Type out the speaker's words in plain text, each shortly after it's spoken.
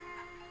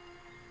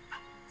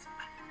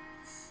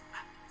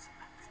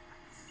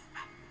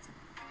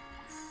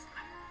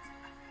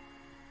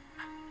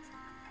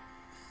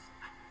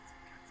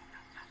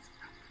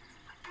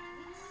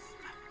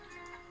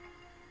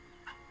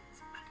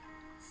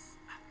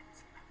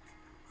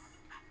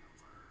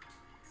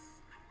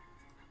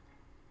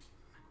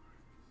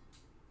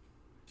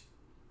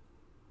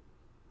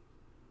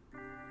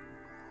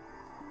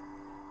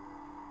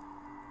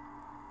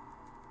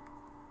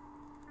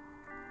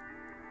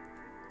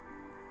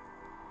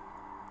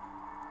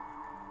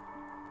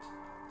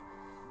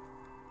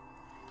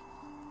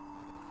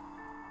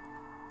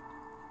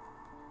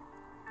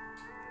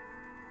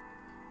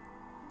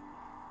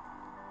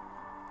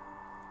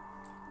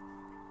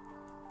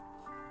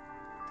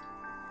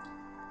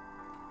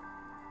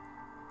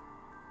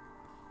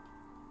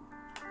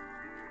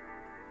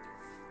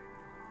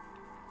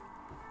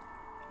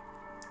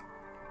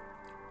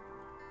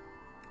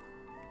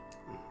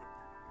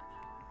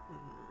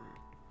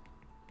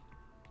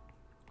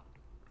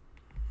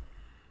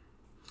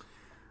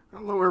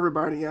Hello,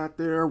 everybody out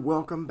there.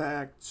 Welcome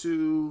back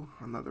to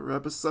another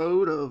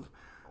episode of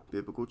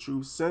Biblical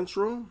Truth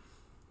Central.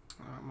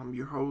 I'm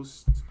your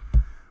host,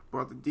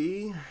 Brother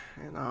D,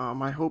 and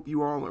I hope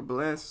you all are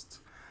blessed.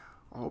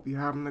 I hope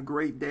you're having a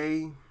great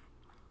day.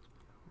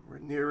 We're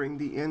nearing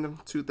the end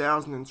of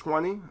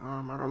 2020.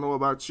 I don't know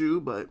about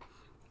you, but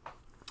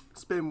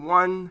it's been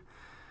one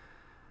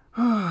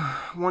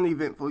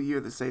eventful year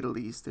to say the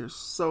least. There's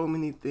so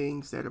many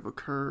things that have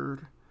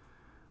occurred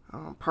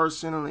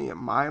personally in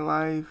my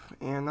life,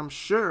 and I'm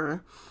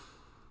sure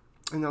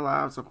in the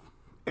lives of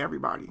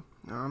everybody.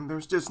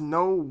 There's just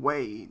no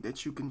way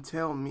that you can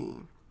tell me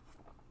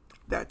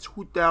that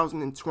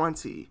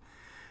 2020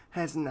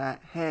 has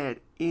not had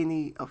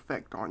any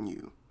effect on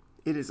you.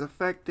 It has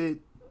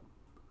affected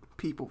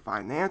people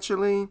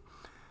financially,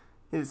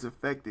 it has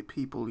affected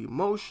people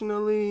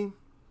emotionally,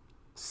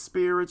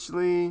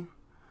 spiritually,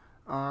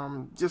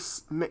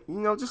 just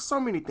so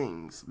many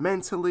things.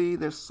 Mentally,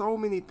 there's so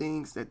many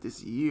things that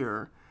this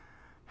year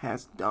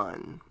has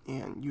done.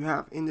 And you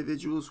have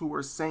individuals who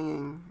are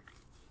saying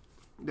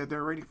that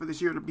they're ready for this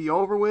year to be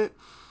over with,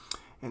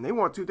 and they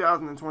want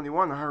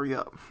 2021 to hurry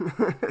up.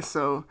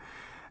 So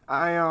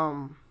I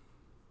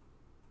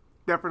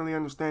definitely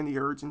understand the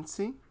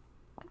urgency.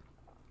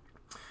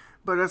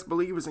 But as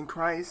believers in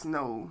Christ,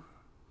 no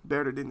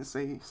better than to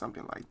say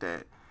something like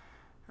that.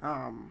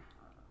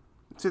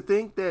 To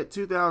think that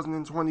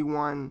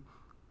 2021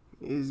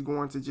 is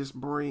going to just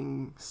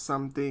bring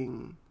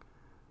something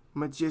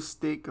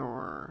majestic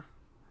or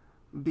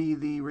be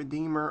the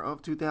redeemer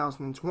of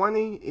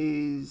 2020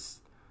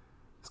 is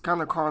it's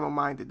kind of carnal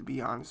minded, to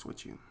be honest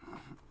with you.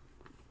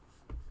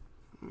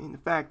 I mean, the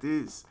fact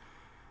is,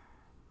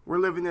 we're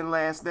living in the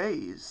last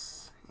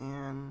days,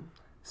 and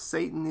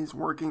Satan is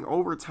working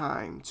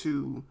overtime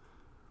to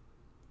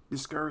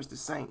discourage the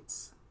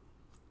saints.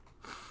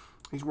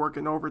 He's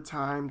working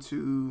overtime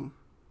to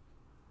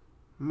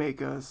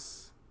make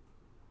us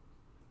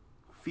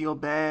feel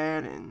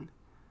bad and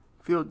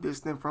feel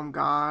distant from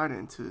God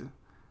and to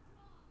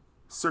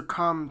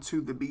succumb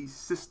to the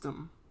beast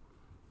system.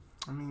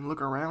 I mean,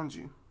 look around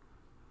you.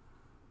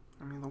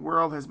 I mean, the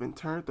world has been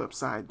turned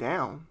upside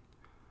down.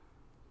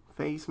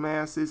 Face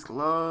masks,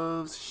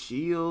 gloves,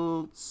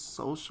 shields,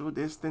 social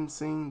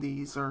distancing,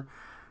 these are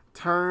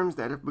terms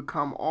that have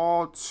become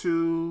all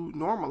too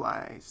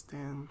normalized,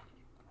 and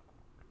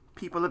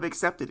people have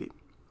accepted it.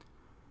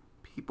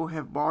 People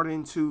have bought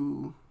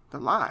into the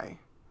lie.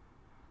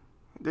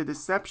 The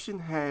deception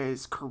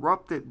has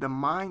corrupted the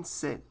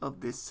mindset of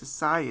this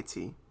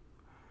society.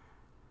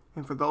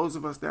 And for those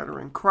of us that are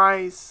in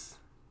Christ,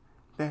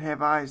 that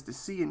have eyes to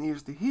see and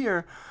ears to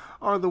hear,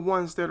 are the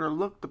ones that are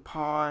looked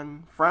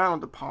upon,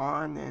 frowned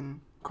upon,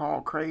 and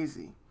called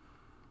crazy,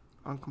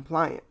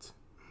 uncompliant,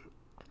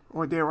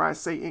 or dare I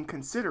say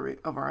inconsiderate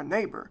of our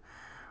neighbor,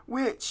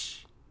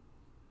 which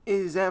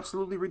is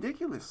absolutely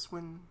ridiculous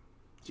when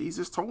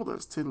Jesus told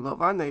us to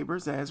love our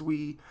neighbors as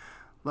we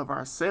love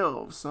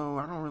ourselves. So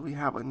I don't really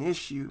have an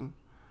issue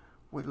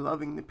with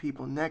loving the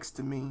people next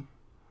to me.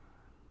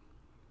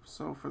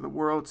 So for the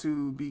world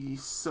to be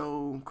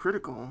so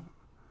critical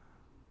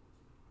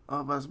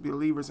of us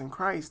believers in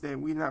Christ that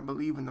we not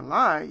believe in the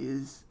lie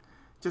is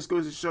just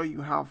goes to show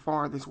you how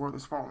far this world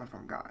has fallen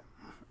from God.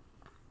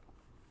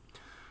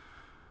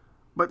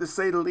 But to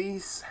say the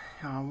least,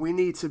 we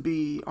need to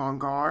be on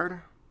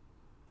guard.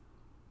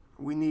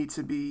 We need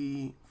to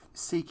be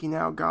seeking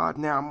out God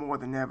now more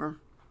than ever.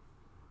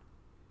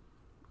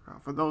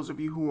 For those of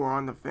you who are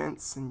on the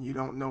fence and you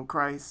don't know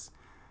Christ,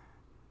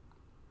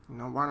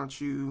 why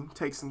don't you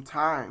take some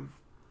time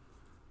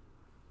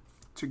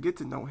to get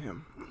to know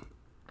Him?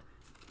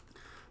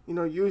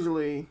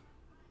 Usually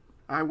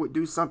I would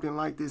do something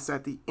like this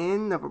at the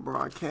end of a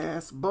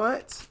broadcast,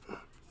 but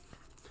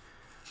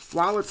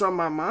while it's on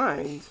my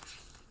mind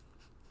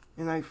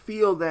and I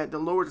feel that the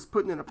Lord is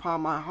putting it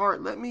upon my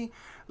heart, let me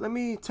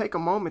take a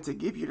moment to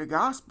give you the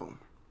gospel.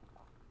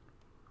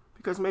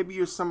 Because maybe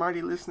you're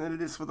somebody listening to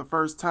this for the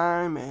first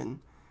time and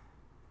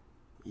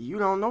you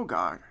don't know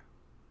God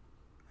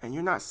and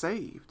you're not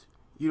saved.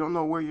 You don't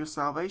know where your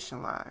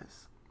salvation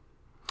lies.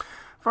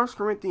 1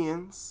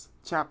 Corinthians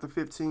chapter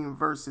 15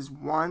 verses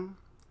 1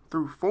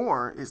 through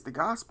 4 is the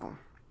gospel.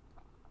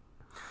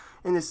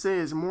 And it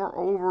says,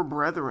 "Moreover,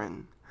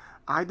 brethren,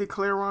 I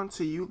declare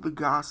unto you the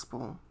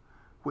gospel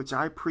which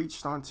I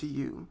preached unto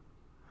you,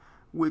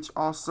 which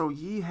also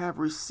ye have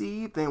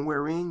received, and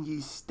wherein ye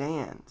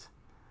stand,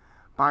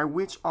 by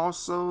which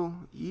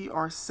also ye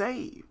are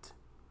saved.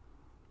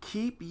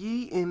 Keep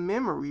ye in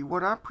memory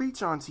what I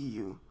preach unto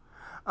you,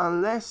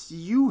 unless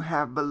you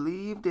have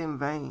believed in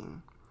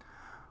vain.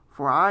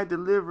 For I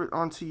delivered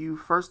unto you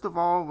first of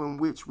all in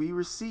which we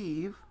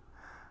receive,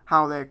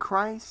 how that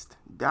Christ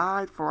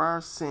died for our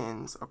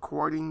sins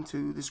according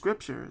to the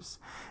Scriptures,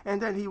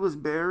 and that he was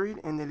buried,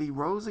 and that he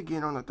rose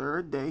again on the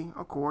third day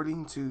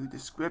according to the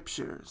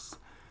Scriptures."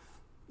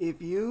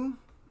 If you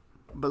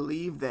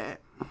believe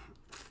that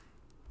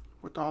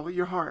with all of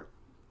your heart,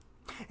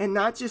 and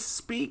not just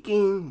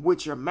speaking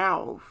with your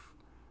mouth,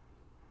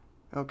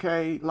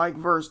 okay, like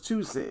verse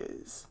 2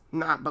 says,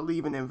 not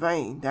believing in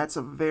vain. That's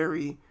a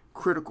very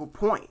critical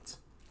point.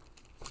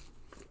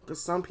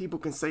 Because some people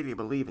can say they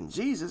believe in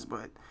Jesus,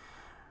 but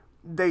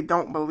they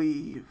don't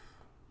believe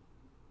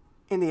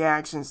in the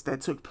actions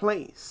that took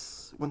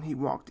place when he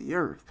walked the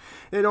earth.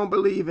 They don't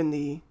believe in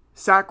the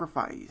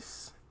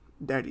sacrifice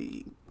that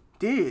he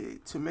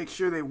did to make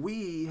sure that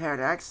we had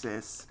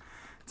access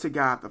to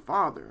God the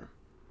Father.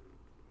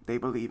 They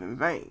believe in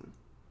vain.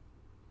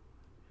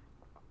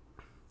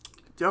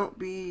 Don't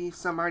be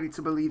somebody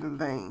to believe in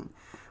vain.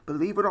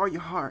 Believe with all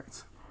your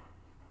heart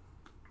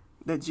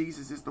that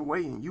Jesus is the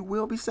way, and you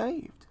will be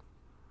saved.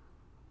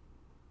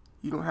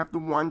 You don't have to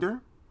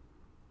wonder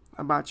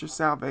about your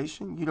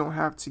salvation. You don't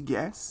have to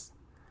guess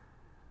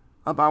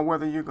about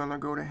whether you're going to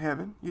go to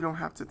heaven. You don't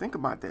have to think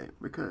about that,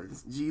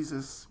 because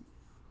Jesus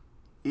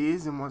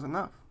is and was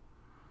enough.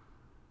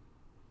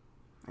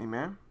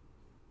 Amen.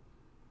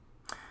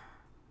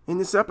 In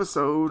this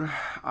episode,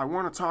 I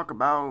want to talk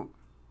about,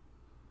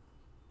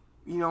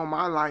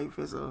 my life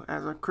as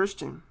a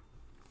Christian,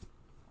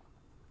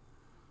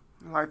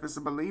 life as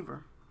a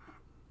believer.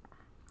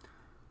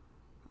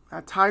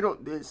 I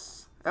titled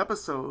this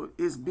episode,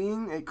 "Is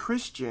Being a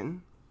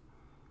Christian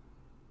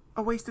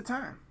a Waste of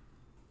Time?"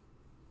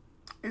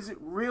 Is it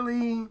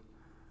really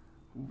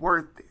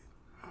worth it?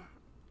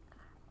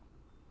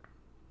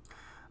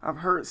 I've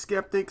heard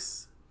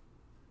skeptics,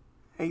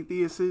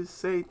 atheists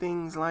say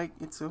things like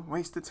it's a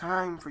waste of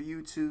time for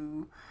you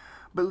to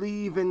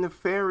believe in the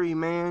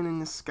ferryman in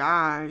the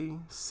sky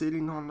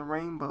sitting on the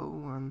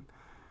rainbow, and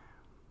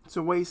it's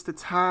a waste of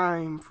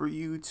time for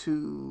you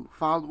to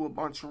follow a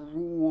bunch of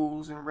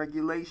rules and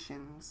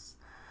regulations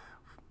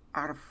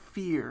out of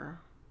fear.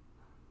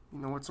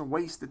 It's a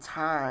waste of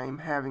time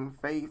having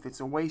faith. It's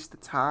a waste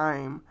of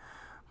time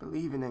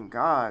believing in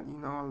God.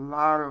 A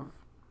lot of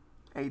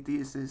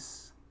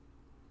atheists,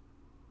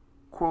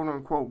 quote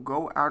unquote,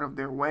 go out of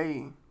their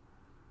way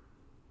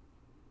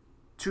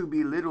to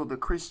belittle the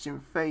Christian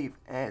faith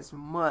as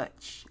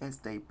much as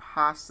they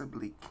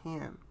possibly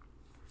can.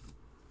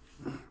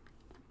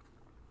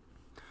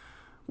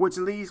 Which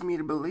leads me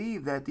to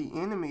believe that the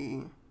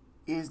enemy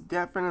is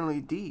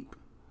definitely deep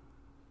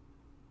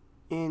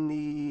in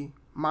the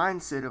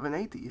mindset of an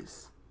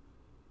atheist.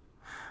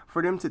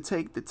 For them to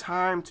take the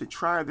time to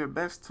try their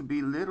best to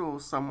belittle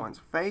someone's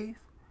faith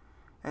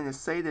and to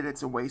say that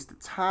it's a waste of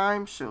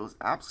time shows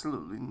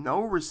absolutely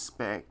no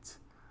respect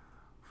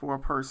for a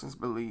person's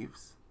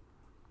beliefs.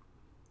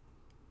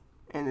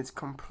 And it's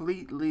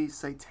completely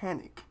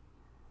satanic.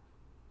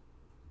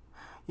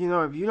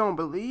 If you don't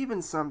believe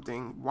in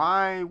something,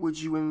 why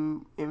would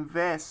you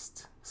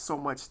invest so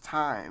much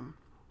time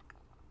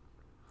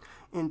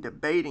in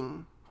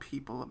debating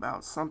people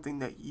about something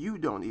that you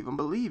don't even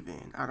believe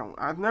in? Out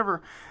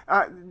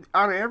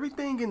of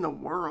everything in the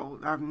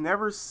world, I've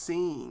never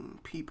seen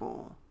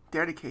people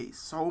dedicate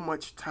so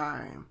much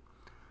time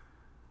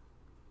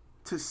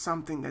to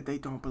something that they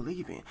don't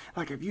believe in.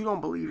 Like, if you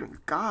don't believe in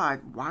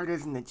God, why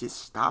doesn't it just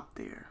stop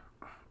there?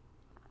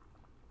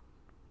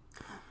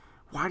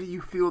 Why do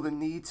you feel the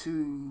need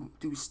to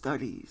do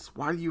studies?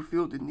 Why do you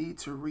feel the need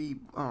to read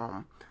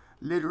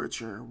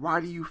literature? Why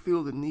do you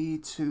feel the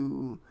need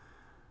to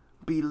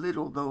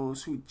belittle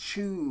those who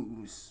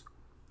choose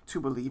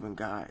to believe in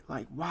God?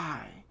 Like,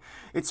 why?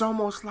 It's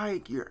almost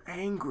like you're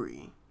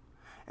angry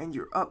and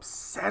you're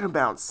upset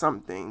about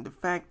something. The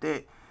fact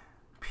that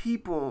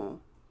people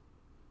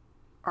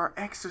are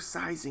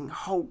exercising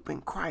hope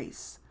in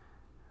Christ.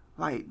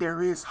 Like,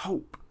 there is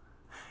hope.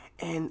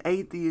 And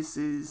atheists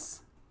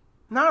is,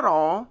 not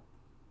all,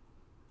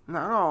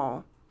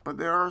 but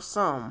there are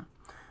some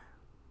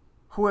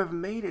who have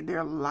made it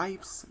their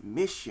life's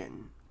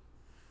mission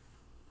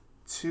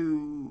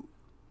to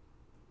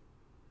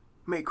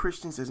make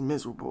Christians as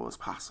miserable as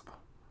possible.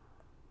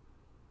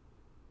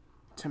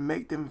 To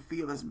make them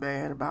feel as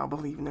bad about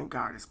believing in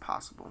God as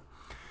possible.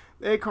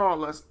 They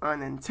call us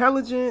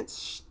unintelligent,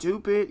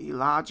 stupid,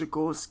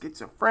 illogical,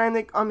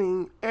 schizophrenic.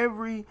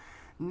 Every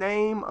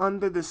name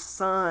under the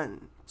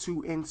sun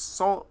to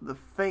insult the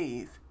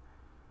faith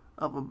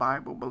of a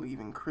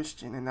Bible-believing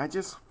Christian. And I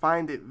just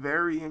find it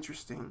very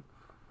interesting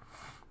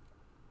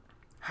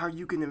how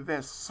you can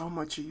invest so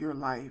much of your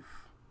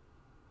life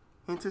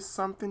into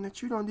something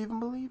that you don't even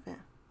believe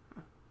in.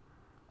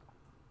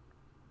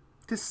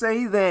 To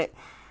say that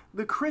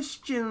the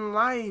Christian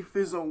life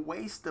is a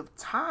waste of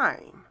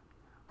time,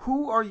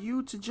 who are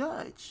you to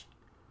judge?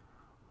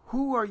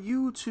 Who are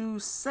you to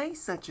say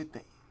such a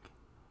thing?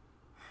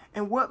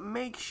 And what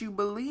makes you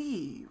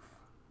believe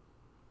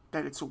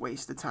that it's a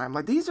waste of time?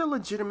 Like, these are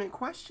legitimate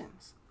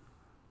questions.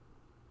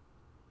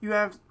 You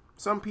have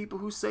some people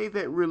who say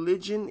that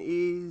religion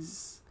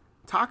is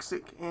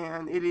toxic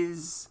and it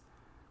is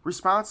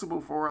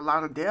responsible for a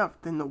lot of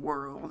death in the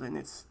world, and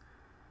it's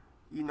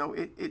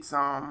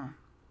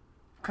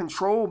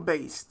control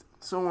based,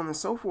 so on and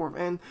so forth.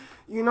 And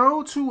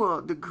to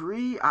a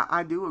degree,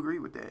 I do agree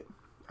with that.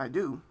 I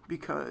do,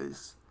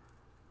 because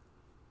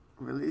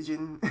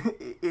religion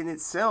in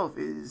itself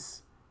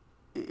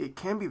it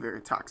can be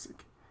very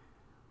toxic.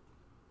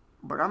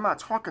 But I'm not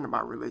talking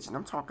about religion.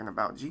 I'm talking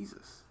about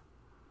Jesus.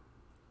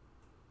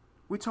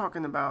 We're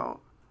talking about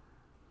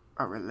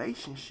a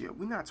relationship.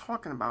 We're not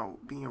talking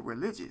about being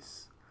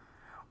religious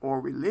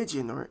or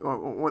religion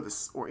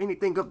or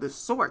anything of the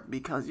sort,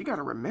 because you got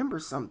to remember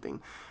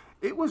something.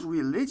 It was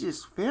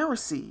religious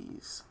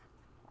Pharisees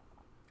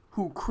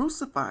who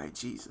crucified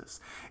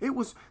Jesus. It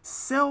was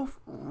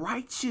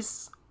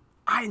self-righteous,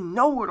 I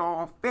know it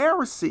all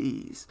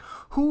Pharisees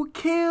who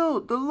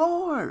killed the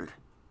Lord.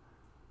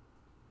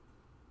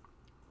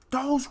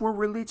 Those were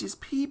religious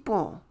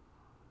people.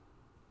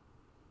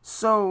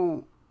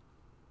 So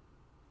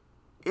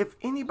if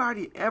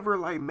anybody ever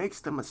makes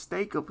the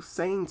mistake of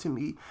saying to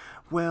me,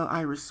 well,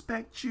 I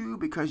respect you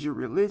because you're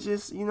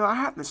religious, I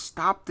have to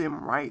stop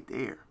them right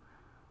there.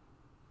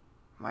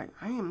 I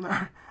am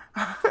not,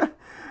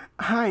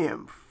 I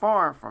am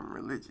far from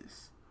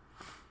religious.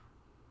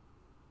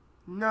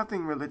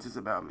 Nothing religious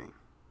about me.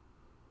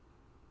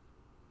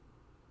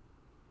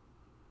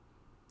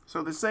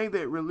 So to say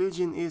that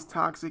religion is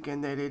toxic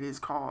and that it has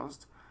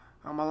caused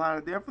a lot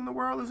of death in the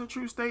world is a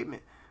true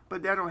statement.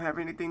 But that don't have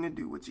anything to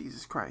do with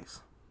Jesus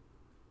Christ.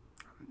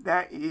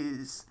 That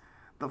is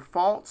the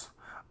fault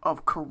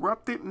of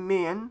corrupted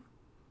men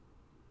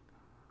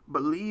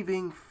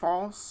believing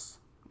false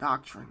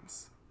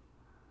doctrines,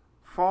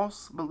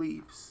 false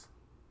beliefs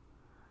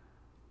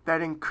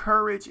that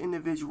encourage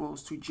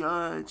individuals to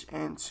judge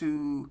and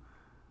to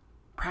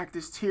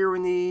practice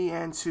tyranny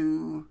and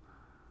to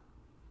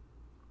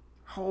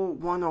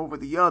hold one over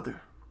the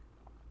other.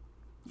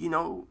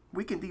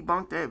 We can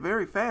debunk that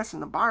very fast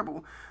in the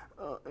Bible.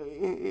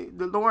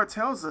 The Lord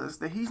tells us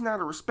that he's not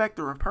a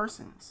respecter of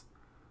persons,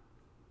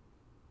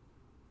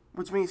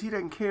 which means he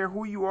doesn't care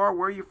who you are,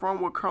 where you're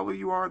from, what color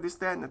you are, this,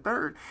 that, and the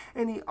third.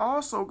 And he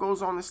also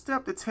goes on the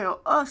step to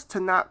tell us to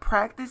not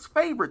practice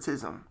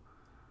favoritism,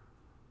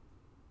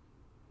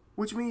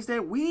 which means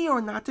that we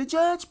are not to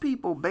judge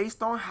people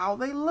based on how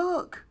they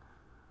look,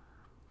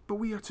 but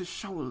we are to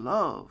show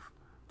love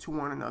to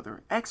one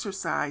another,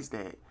 exercise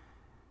that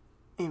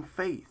in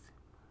faith,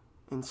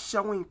 in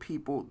showing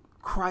people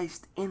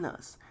Christ in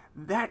us.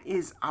 That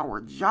is our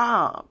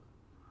job.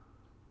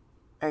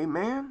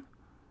 Amen.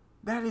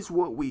 That is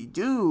what we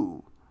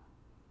do.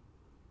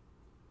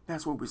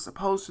 That's what we're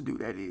supposed to do,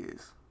 that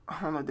is,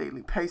 on a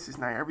daily basis.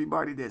 Now,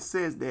 everybody that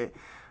says that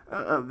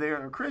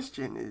they're a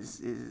Christian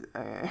is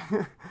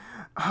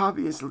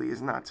obviously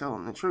is not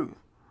telling the truth.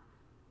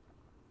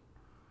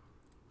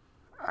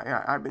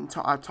 I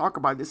talk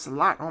about this a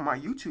lot on my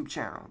YouTube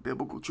channel,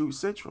 Biblical Truth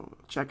Central.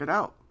 Check it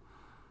out.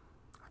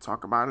 I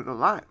talk about it a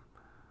lot.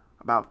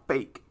 About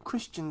fake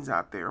Christians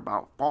out there,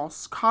 about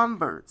false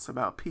converts,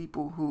 about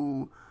people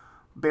who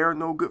bear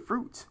no good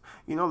fruit.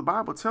 The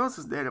Bible tells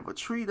us that if a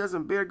tree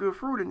doesn't bear good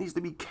fruit, it needs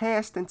to be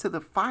cast into the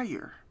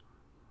fire.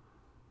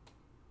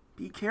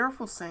 Be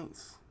careful,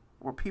 saints,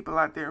 or people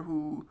out there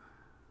who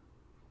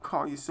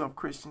call yourself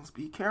Christians.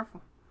 Be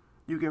careful.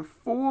 You can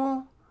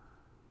fool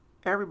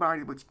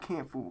everybody, but you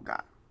can't fool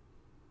God.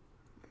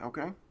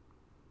 Okay?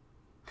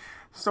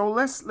 So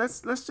let's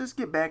just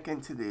get back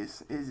into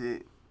this.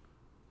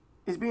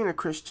 Is being a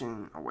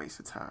Christian a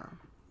waste of time?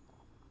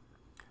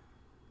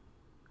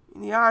 In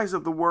the eyes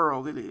of the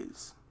world, it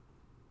is.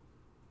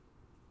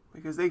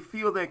 Because they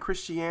feel that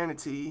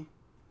Christianity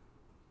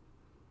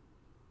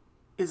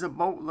is a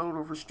boatload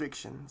of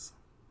restrictions,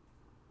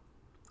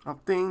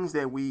 of things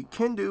that we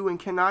can do and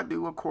cannot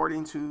do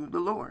according to the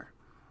Lord.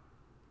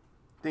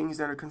 Things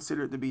that are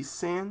considered to be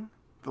sin,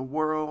 the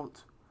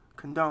world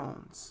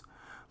condones.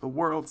 The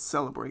world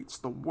celebrates.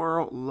 The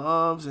world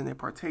loves and it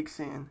partakes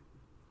in.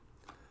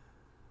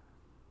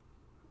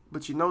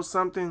 But you know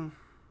something?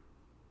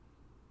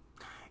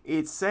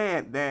 It's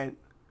sad that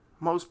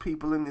most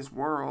people in this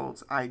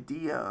world's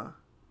idea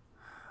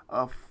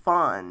of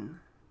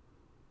fun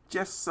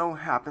just so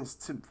happens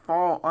to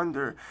fall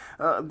under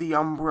the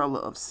umbrella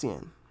of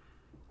sin.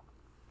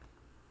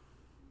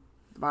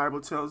 The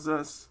Bible tells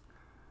us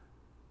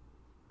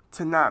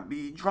to not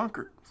be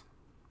drunkards.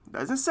 It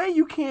doesn't say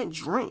you can't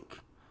drink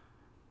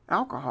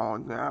alcohol.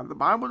 Now, the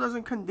Bible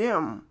doesn't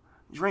condemn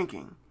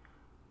drinking.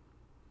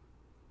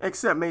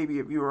 Except maybe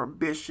if you're a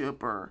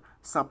bishop or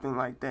something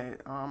like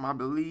that. I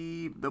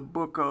believe the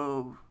book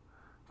of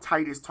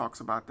Titus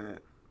talks about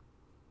that.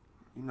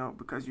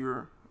 Because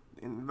you're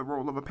in the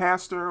role of a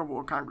pastor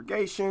or a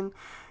congregation,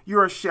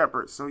 you're a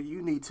shepherd, so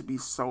you need to be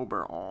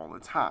sober all the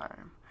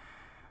time.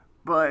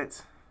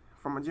 But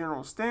from a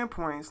general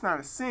standpoint, it's not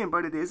a sin,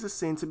 but it is a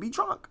sin to be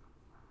drunk.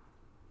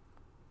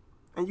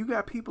 And you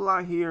got people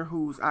out here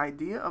whose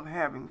idea of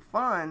having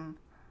fun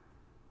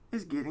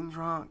is getting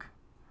drunk.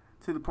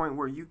 To the point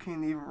where you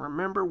can't even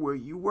remember where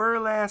you were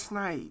last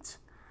night.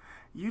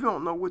 You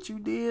don't know what you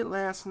did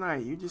last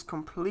night. You're just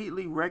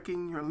completely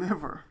wrecking your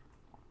liver.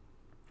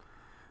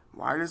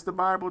 Why does the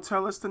Bible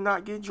tell us to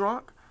not get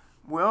drunk?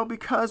 Well,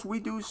 because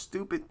we do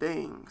stupid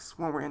things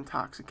when we're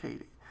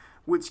intoxicated,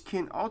 which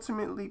can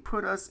ultimately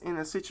put us in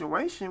a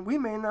situation we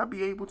may not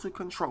be able to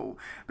control,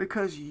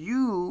 because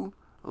you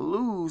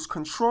lose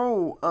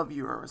control of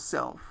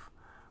yourself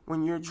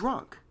when you're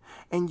drunk.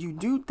 And you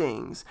do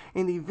things,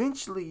 and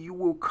eventually you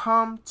will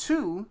come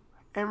to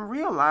and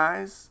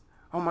realize,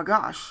 oh my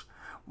gosh,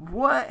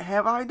 What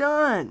have I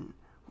done?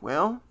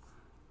 Well,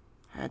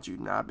 had you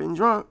not been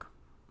drunk,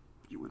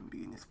 you wouldn't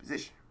be in this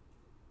position.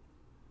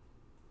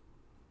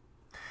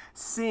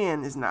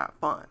 Sin is not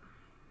fun.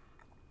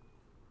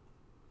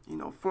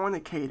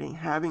 Fornicating,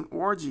 having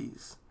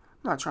orgies.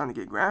 I'm not trying to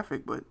get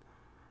graphic, but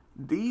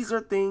these are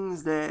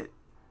things that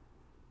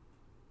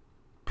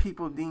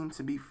people deem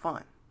to be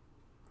fun.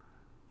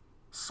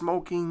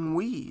 Smoking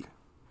weed,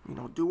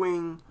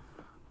 doing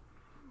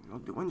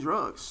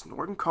drugs,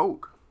 snorting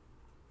coke,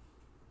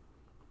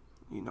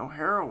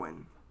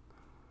 heroin,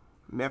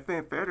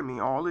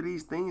 methamphetamine, all of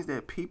these things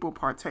that people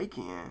partake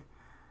in,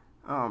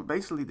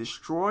 basically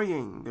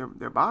destroying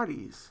their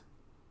bodies.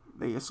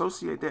 They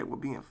associate that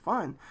with being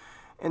fun.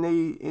 And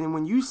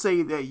when you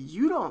say that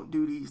you don't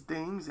do these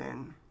things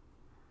and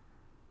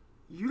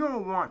you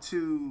don't want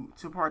to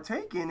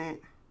partake in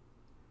it,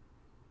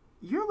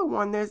 you're the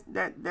one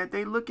that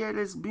they look at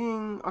as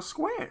being a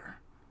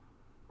square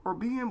or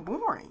being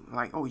boring.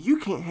 Like, oh, you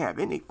can't have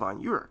any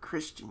fun. You're a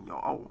Christian,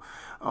 yo.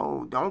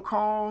 Oh, don't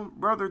call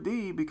Brother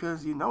D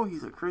because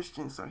he's a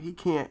Christian, so he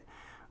can't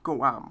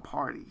go out and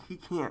party. He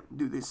can't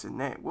do this and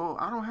that. Well,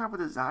 I don't have a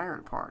desire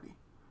to party.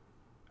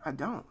 I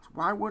don't.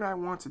 Why would I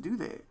want to do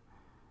that?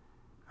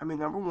 I mean,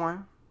 number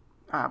one,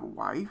 I have a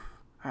wife.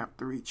 I have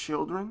 3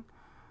 children.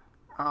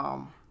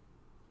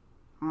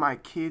 My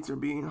kids are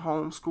being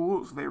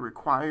homeschooled, so they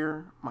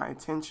require my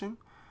attention.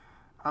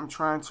 I'm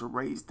trying to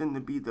raise them to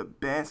be the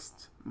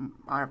best.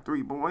 I have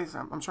 3 boys.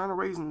 I'm trying to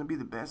raise them to be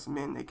the best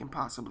men they can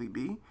possibly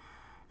be.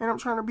 And I'm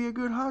trying to be a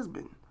good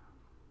husband.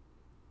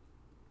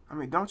 I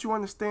mean, don't you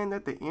understand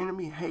that the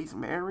enemy hates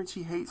marriage?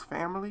 He hates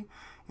family.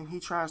 And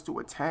he tries to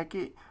attack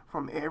it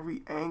from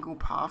every angle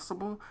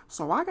possible.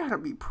 So I got to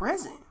be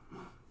present.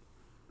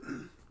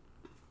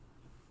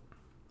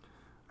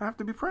 I have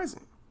to be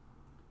present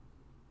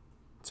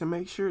to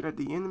make sure that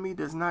the enemy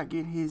does not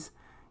get his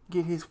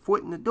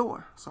foot in the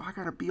door. So I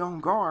gotta be on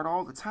guard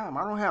all the time.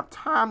 I don't have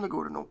time to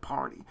go to no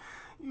party.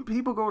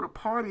 People go to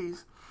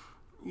parties,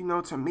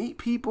 to meet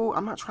people.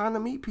 I'm not trying to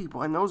meet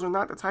people, and those are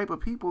not the type of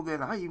people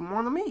that I even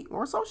want to meet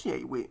or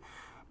associate with,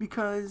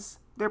 because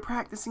they're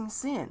practicing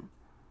sin.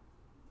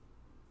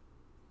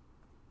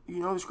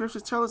 The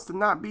scriptures tell us to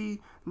not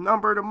be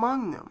numbered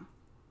among them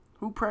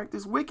who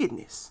practice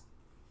wickedness.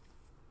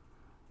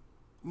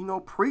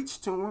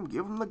 Preach to them,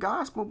 give them the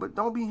gospel, but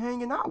don't be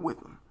hanging out with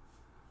them.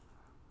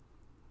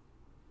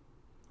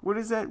 What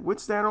is that?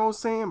 What's that old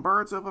saying?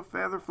 Birds of a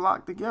feather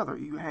flock together.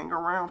 You hang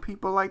around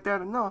people like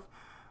that enough,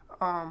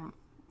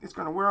 it's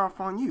going to wear off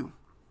on you.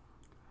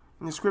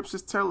 And the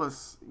scriptures tell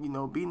us,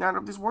 be not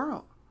of this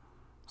world.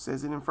 It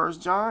says it in 1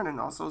 John and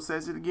also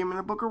says it again in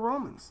the book of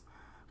Romans.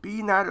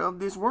 Be not of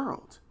this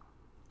world.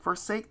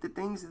 Forsake the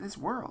things of this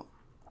world.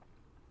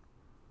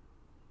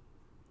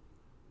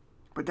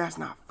 But that's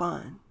not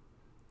fun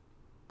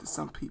to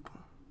some people.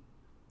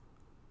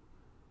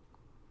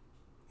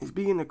 Is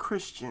being a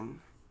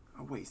Christian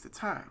a waste of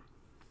time?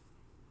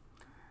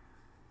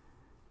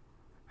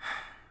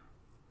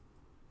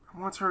 I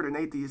once heard an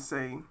atheist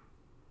say,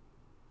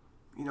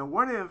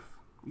 what if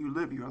you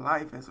live your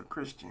life as a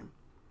Christian,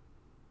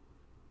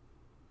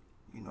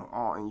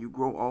 and you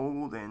grow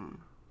old and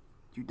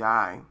you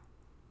die,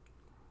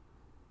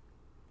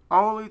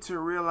 only to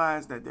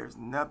realize that there's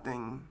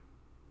nothing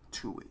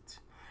to it.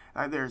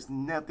 Like there's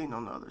nothing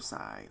on the other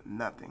side.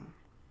 Nothing.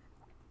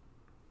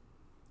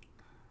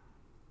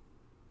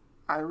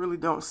 I really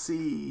don't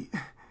see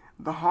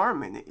the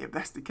harm in it if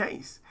that's the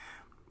case.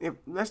 If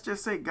let's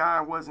just say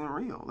God wasn't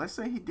real. Let's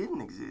say he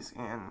didn't exist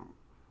and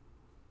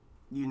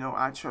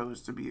I chose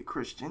to be a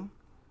Christian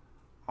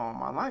all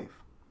my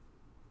life.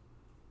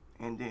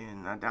 And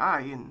then I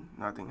die and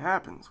nothing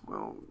happens.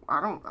 Well,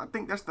 I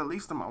think that's the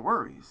least of my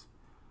worries.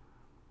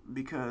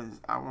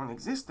 Because I won't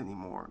exist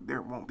anymore.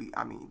 There won't be,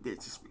 there's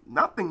just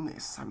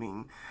nothingness.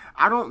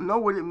 I don't know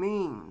what it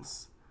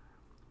means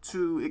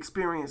to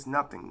experience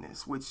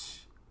nothingness,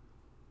 which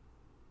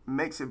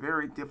makes it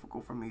very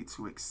difficult for me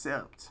to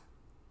accept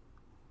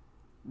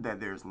that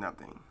there's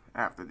nothing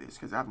after this,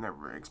 because I've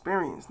never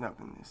experienced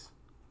nothingness.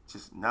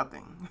 Just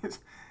nothing.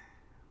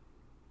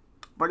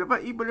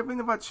 But even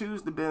if I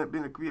choose to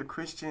be a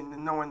Christian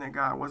and knowing that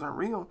God wasn't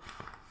real,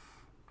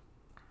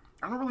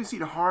 I don't really see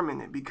the harm in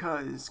it,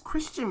 because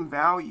Christian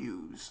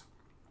values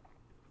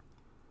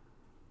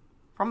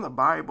from the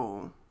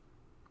Bible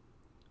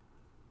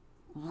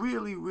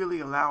really,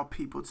 really allow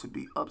people to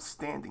be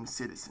upstanding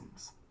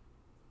citizens.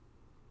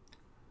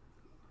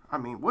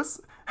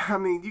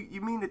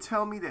 You mean to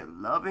tell me that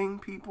loving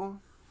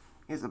people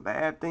is a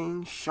bad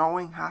thing?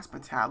 Showing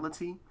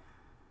hospitality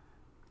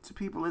to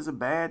people is a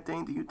bad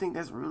thing? Do you think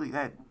that's really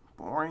that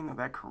boring or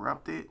that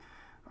corrupted?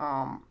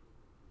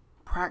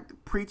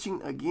 Preaching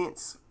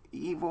against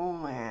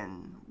evil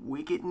and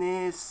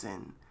wickedness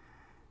and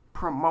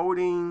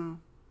promoting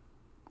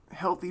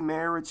healthy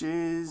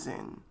marriages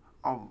and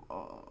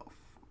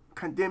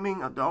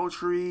condemning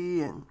adultery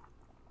and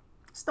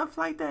stuff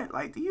like that.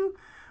 Like, do you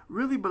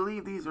really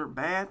believe these are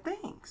bad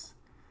things?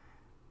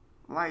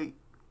 Like,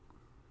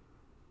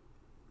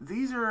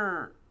 these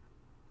are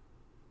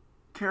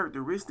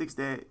characteristics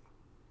that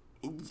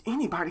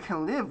anybody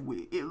can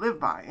live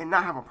by and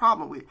not have a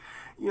problem with.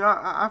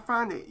 I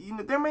find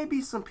that, there may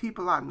be some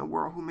people out in the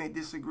world who may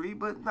disagree,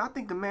 but I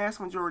think the mass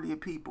majority of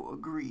people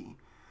agree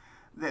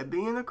that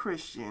being a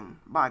Christian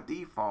by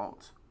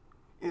default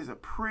is a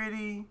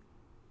pretty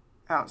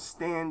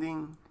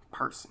outstanding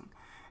person.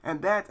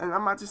 And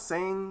I'm not just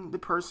saying the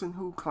person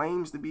who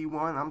claims to be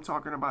one. I'm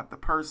talking about the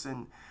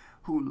person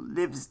who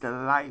lives the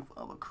life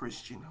of a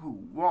Christian, who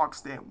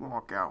walks that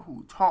walk out,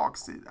 who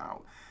talks it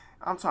out.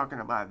 I'm talking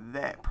about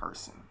that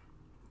person.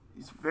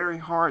 It's very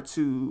hard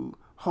to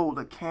hold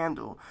a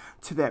candle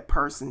to that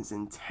person's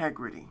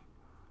integrity.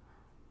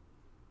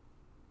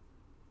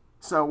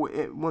 So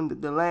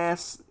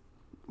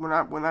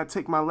when I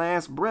take my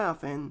last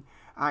breath and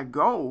I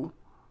go,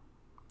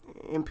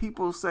 and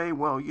people say,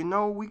 well,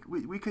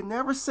 we could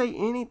never say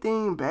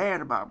anything bad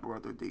about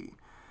Brother D.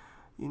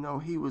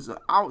 He was an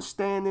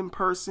outstanding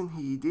person.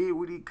 He did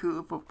what he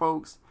could for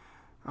folks.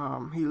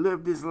 He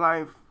lived his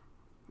life,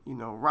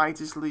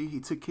 righteously. He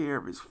took care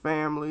of his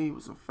family. He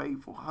was a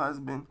faithful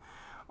husband.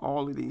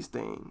 All of these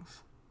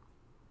things.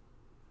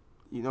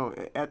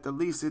 At the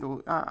least,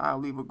 I'll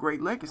leave a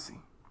great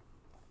legacy.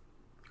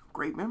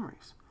 Great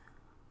memories.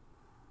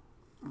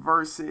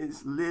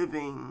 Versus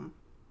living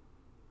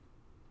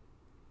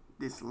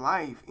this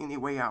life any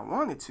way I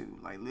wanted to,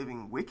 like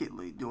living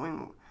wickedly,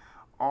 doing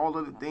all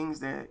of the things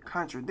that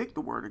contradict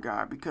the word of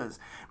God, because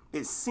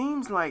it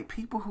seems like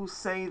people who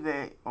say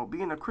that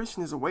being a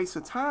Christian is a waste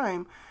of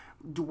time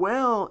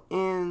dwell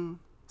in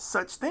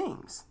such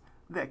things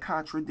that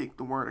contradict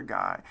the word of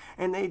God,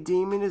 and they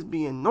deem it as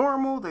being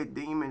normal. They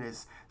deem it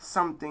as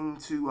something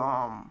to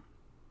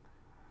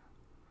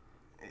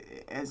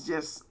as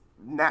just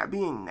not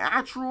being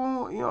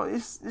natural.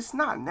 It's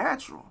not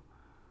natural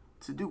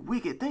to do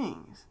wicked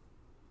things.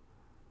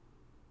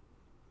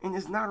 And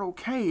it's not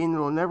okay, and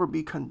it'll never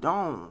be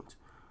condoned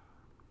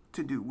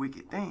to do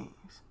wicked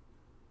things.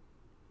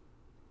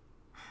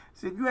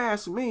 So if you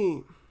ask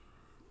me,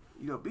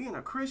 being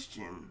a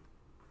Christian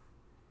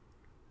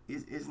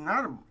is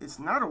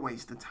not a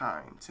waste of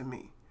time to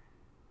me.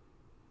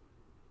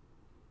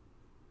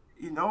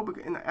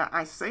 And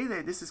I say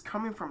that this is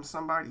coming from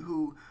somebody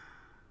who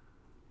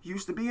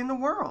used to be in the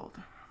world.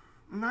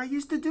 And I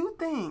used to do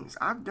things.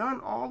 I've done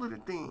all of the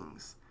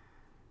things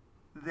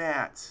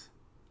that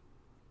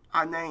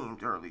I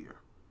named earlier.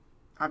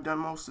 I've done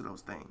most of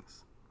those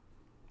things.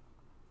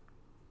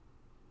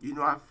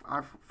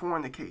 I've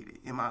fornicated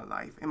in my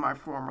life, in my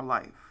former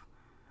life.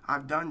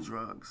 I've done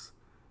drugs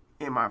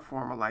in my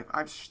former life.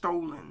 I've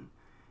stolen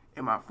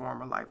in my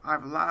former life.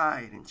 I've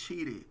lied and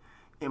cheated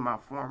in my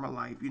former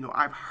life.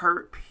 I've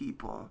hurt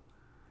people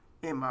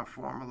in my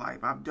former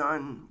life. I've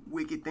done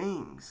wicked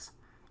things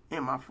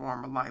in my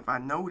former life. I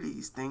know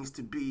these things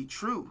to be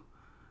true.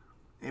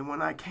 And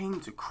when I came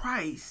to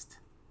Christ,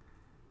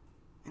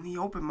 and he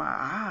opened my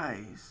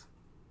eyes,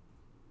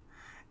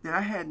 that I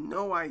had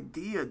no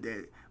idea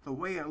that the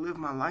way I lived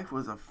my life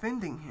was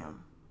offending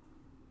him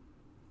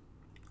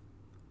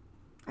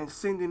and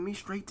sending me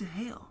straight to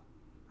hell.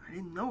 I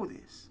didn't know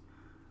this.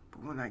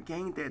 But when I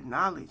gained that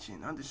knowledge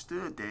and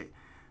understood that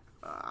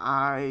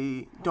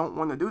I don't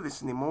want to do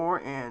this anymore,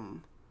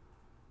 and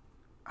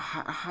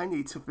I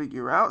need to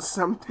figure out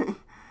something,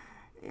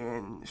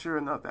 and sure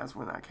enough, that's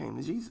when I came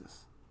to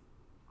Jesus.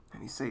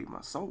 And he saved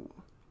my soul.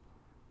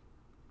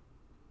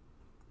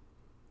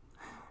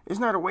 It's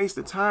not a waste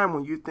of time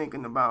when you're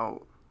thinking in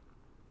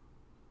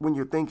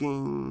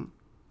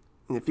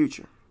the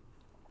future.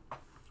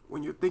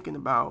 When you're thinking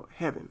about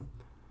heaven,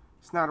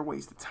 it's not a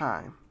waste of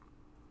time.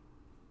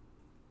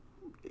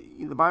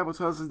 The Bible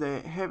tells us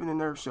that heaven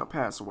and earth shall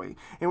pass away.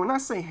 And when I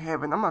say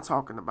heaven, I'm not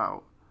talking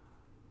about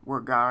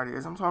where God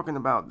is. I'm talking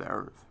about the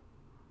earth,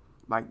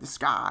 like the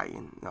sky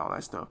and all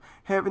that stuff.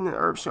 Heaven and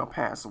earth shall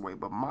pass away,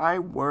 but my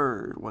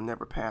word will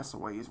never pass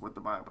away, is what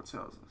the Bible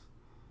tells us.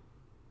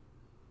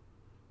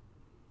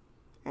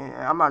 And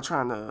I'm not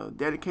trying to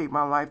dedicate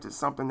my life to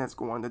something that's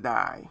going to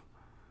die.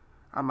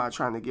 I'm not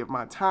trying to give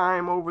my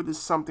time over to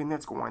something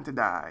that's going to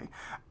die.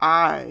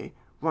 I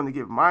want to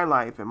give my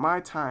life and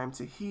my time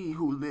to he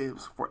who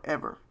lives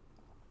forever.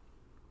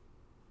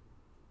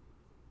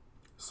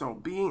 So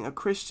being a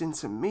Christian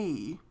to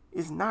me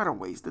is not a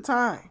waste of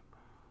time.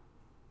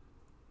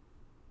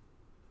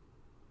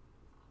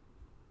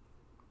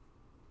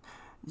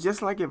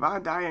 Just like if I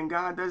die and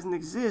God doesn't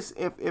exist,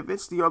 if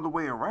it's the other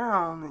way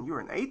around and you're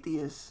an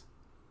atheist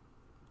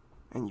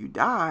and you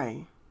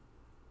die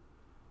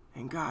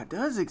and God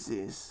does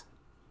exist,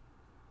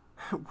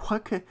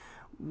 what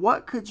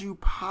could you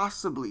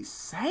possibly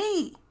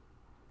say?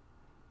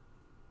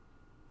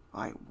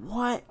 Like,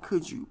 what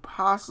could you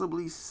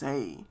possibly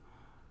say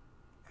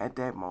at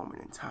that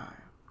moment in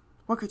time?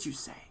 What could you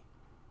say?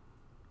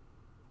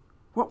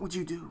 What would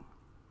you do?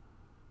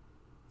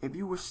 If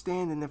you were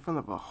standing in front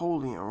of a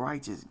holy and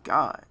righteous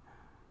God,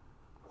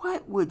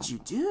 what would you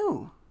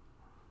do?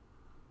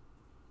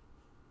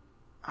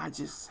 I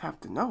just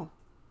have to know.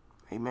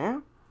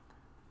 Amen?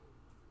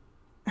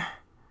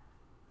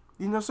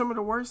 Some of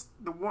the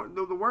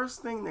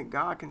worst thing that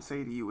God can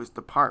say to you is,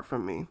 depart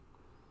from me.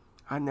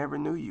 I never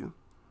knew you.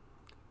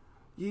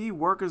 Ye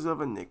workers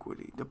of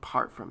iniquity,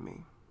 depart from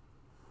me.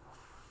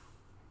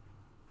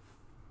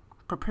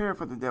 Prepare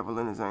for the devil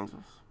and his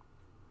angels.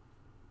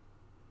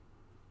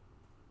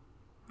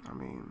 I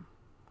mean,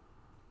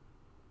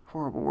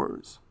 horrible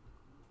words.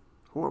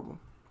 Horrible.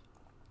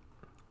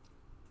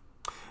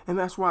 And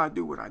that's why I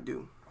do what I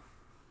do.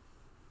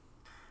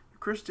 The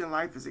Christian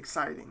life is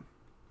exciting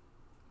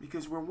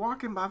because we're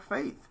walking by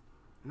faith,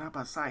 not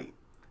by sight.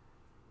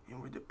 And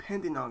we're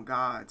depending on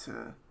God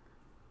to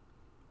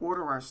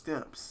order our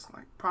steps.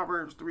 Like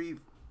Proverbs 3,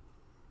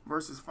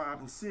 verses 5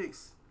 and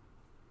 6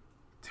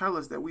 tell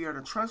us that we are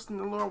to trust in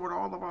the Lord with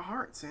all of our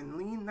hearts and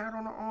lean not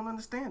on our own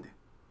understanding.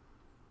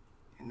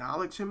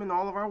 Acknowledge him in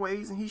all of our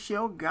ways, and he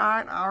shall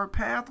guide our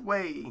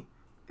pathway.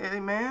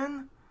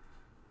 Amen.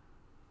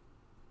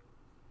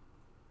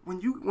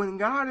 When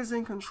God is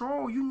in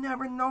control, you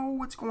never know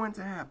what's going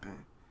to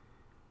happen.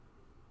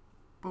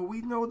 But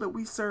we know that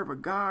we serve a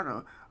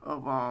God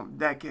of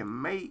that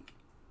can make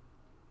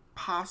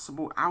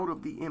possible out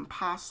of the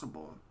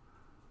impossible,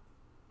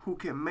 who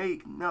can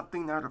make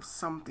nothing out of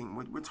something.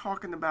 We're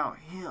talking about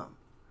him.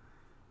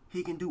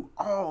 He can do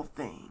all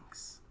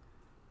things.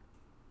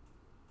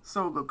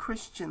 So the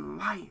Christian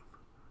life,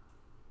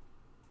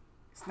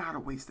 it's not a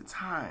waste of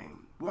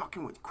time.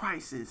 Walking with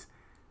Christ is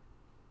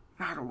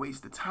not a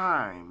waste of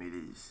time. It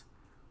is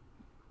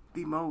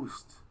the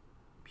most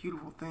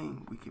beautiful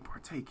thing we can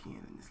partake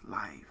in this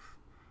life.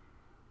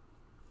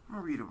 I'm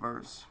going to read a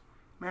verse.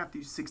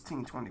 Matthew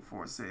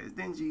 16:24 says,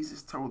 Then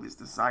Jesus told his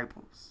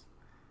disciples,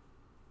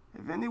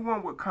 If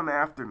anyone would come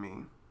after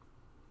me,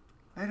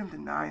 let him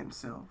deny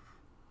himself,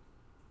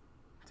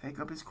 take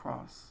up his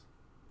cross,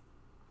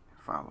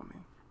 and follow me.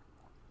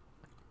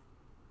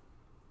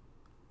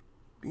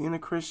 Being a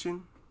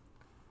Christian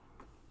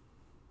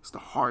is the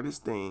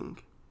hardest thing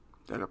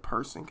that a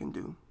person can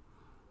do.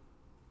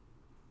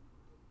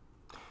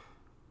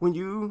 When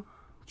you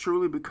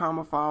truly become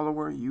a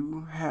follower,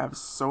 you have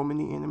so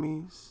many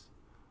enemies.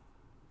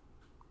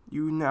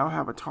 You now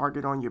have a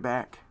target on your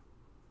back.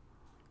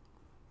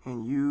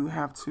 And you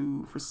have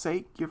to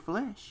forsake your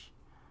flesh.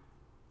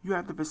 You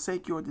have to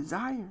forsake your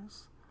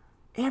desires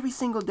every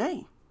single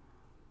day.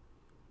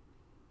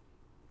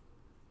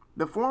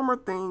 The former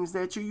things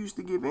that you used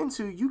to give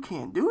into, you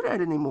can't do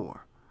that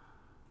anymore.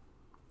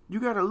 You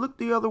got to look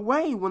the other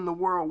way when the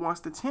world wants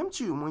to tempt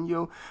you. When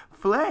your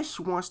flesh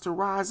wants to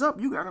rise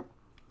up, you got to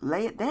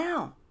lay it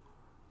down.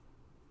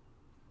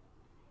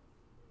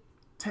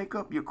 Take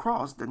up your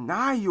cross.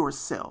 Deny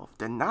yourself.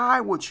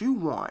 Deny what you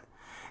want.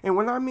 And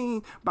what I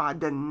mean by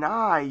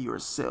deny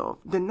yourself,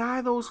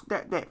 deny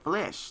that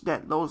flesh,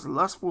 those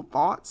lustful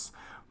thoughts.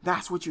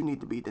 That's what you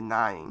need to be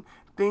denying.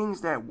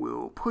 Things that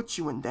will put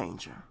you in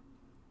danger.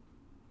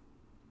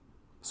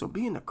 So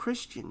being a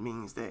Christian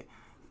means that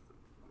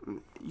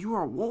you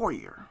are a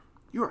warrior.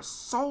 You're a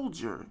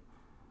soldier.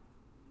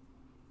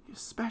 You're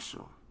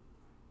special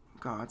in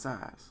God's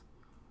eyes.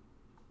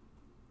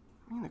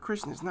 Being a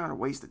Christian is not a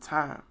waste of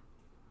time.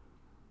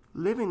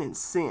 Living in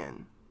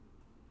sin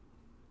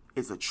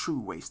is a true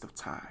waste of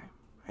time.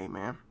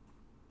 Amen.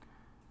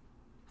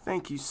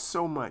 Thank you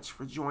so much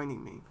for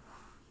joining me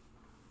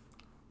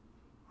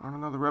on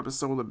another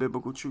episode of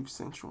Biblical Truth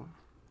Central.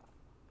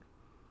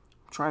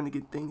 I'm trying to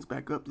get things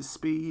back up to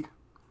speed.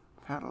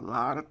 I've had a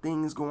lot of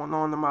things going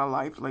on in my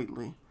life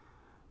lately.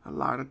 A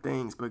lot of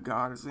things, but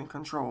God is in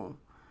control.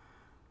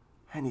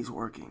 And he's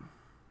working.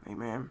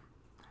 Amen.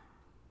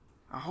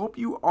 I hope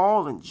you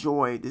all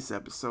enjoyed this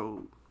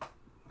episode.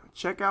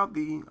 Check out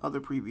the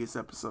other previous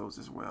episodes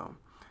as well.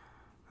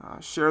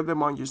 Share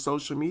them on your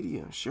social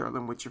media. Share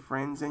them with your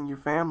friends and your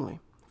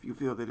family if you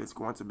feel that it's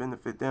going to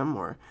benefit them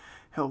or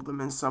help them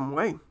in some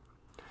way.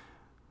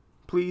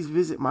 Please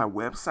visit my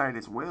website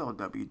as well,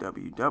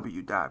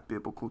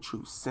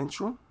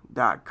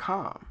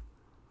 www.biblicaltruthcentral.com.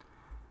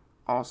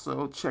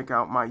 Also, check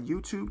out my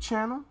YouTube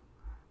channel,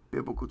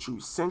 Biblical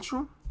Truth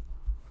Central.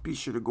 Be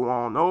sure to go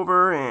on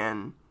over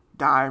and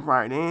dive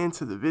right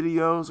into the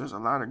videos. There's a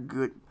lot of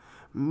good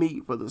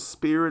meat for the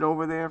spirit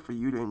over there for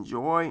you to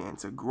enjoy and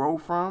to grow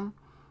from.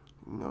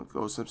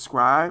 Go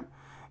subscribe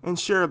and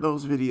share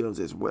those videos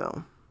as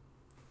well.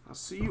 I'll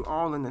see you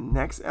all in the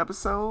next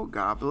episode.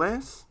 God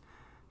bless.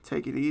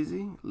 Take it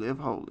easy. Live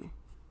holy.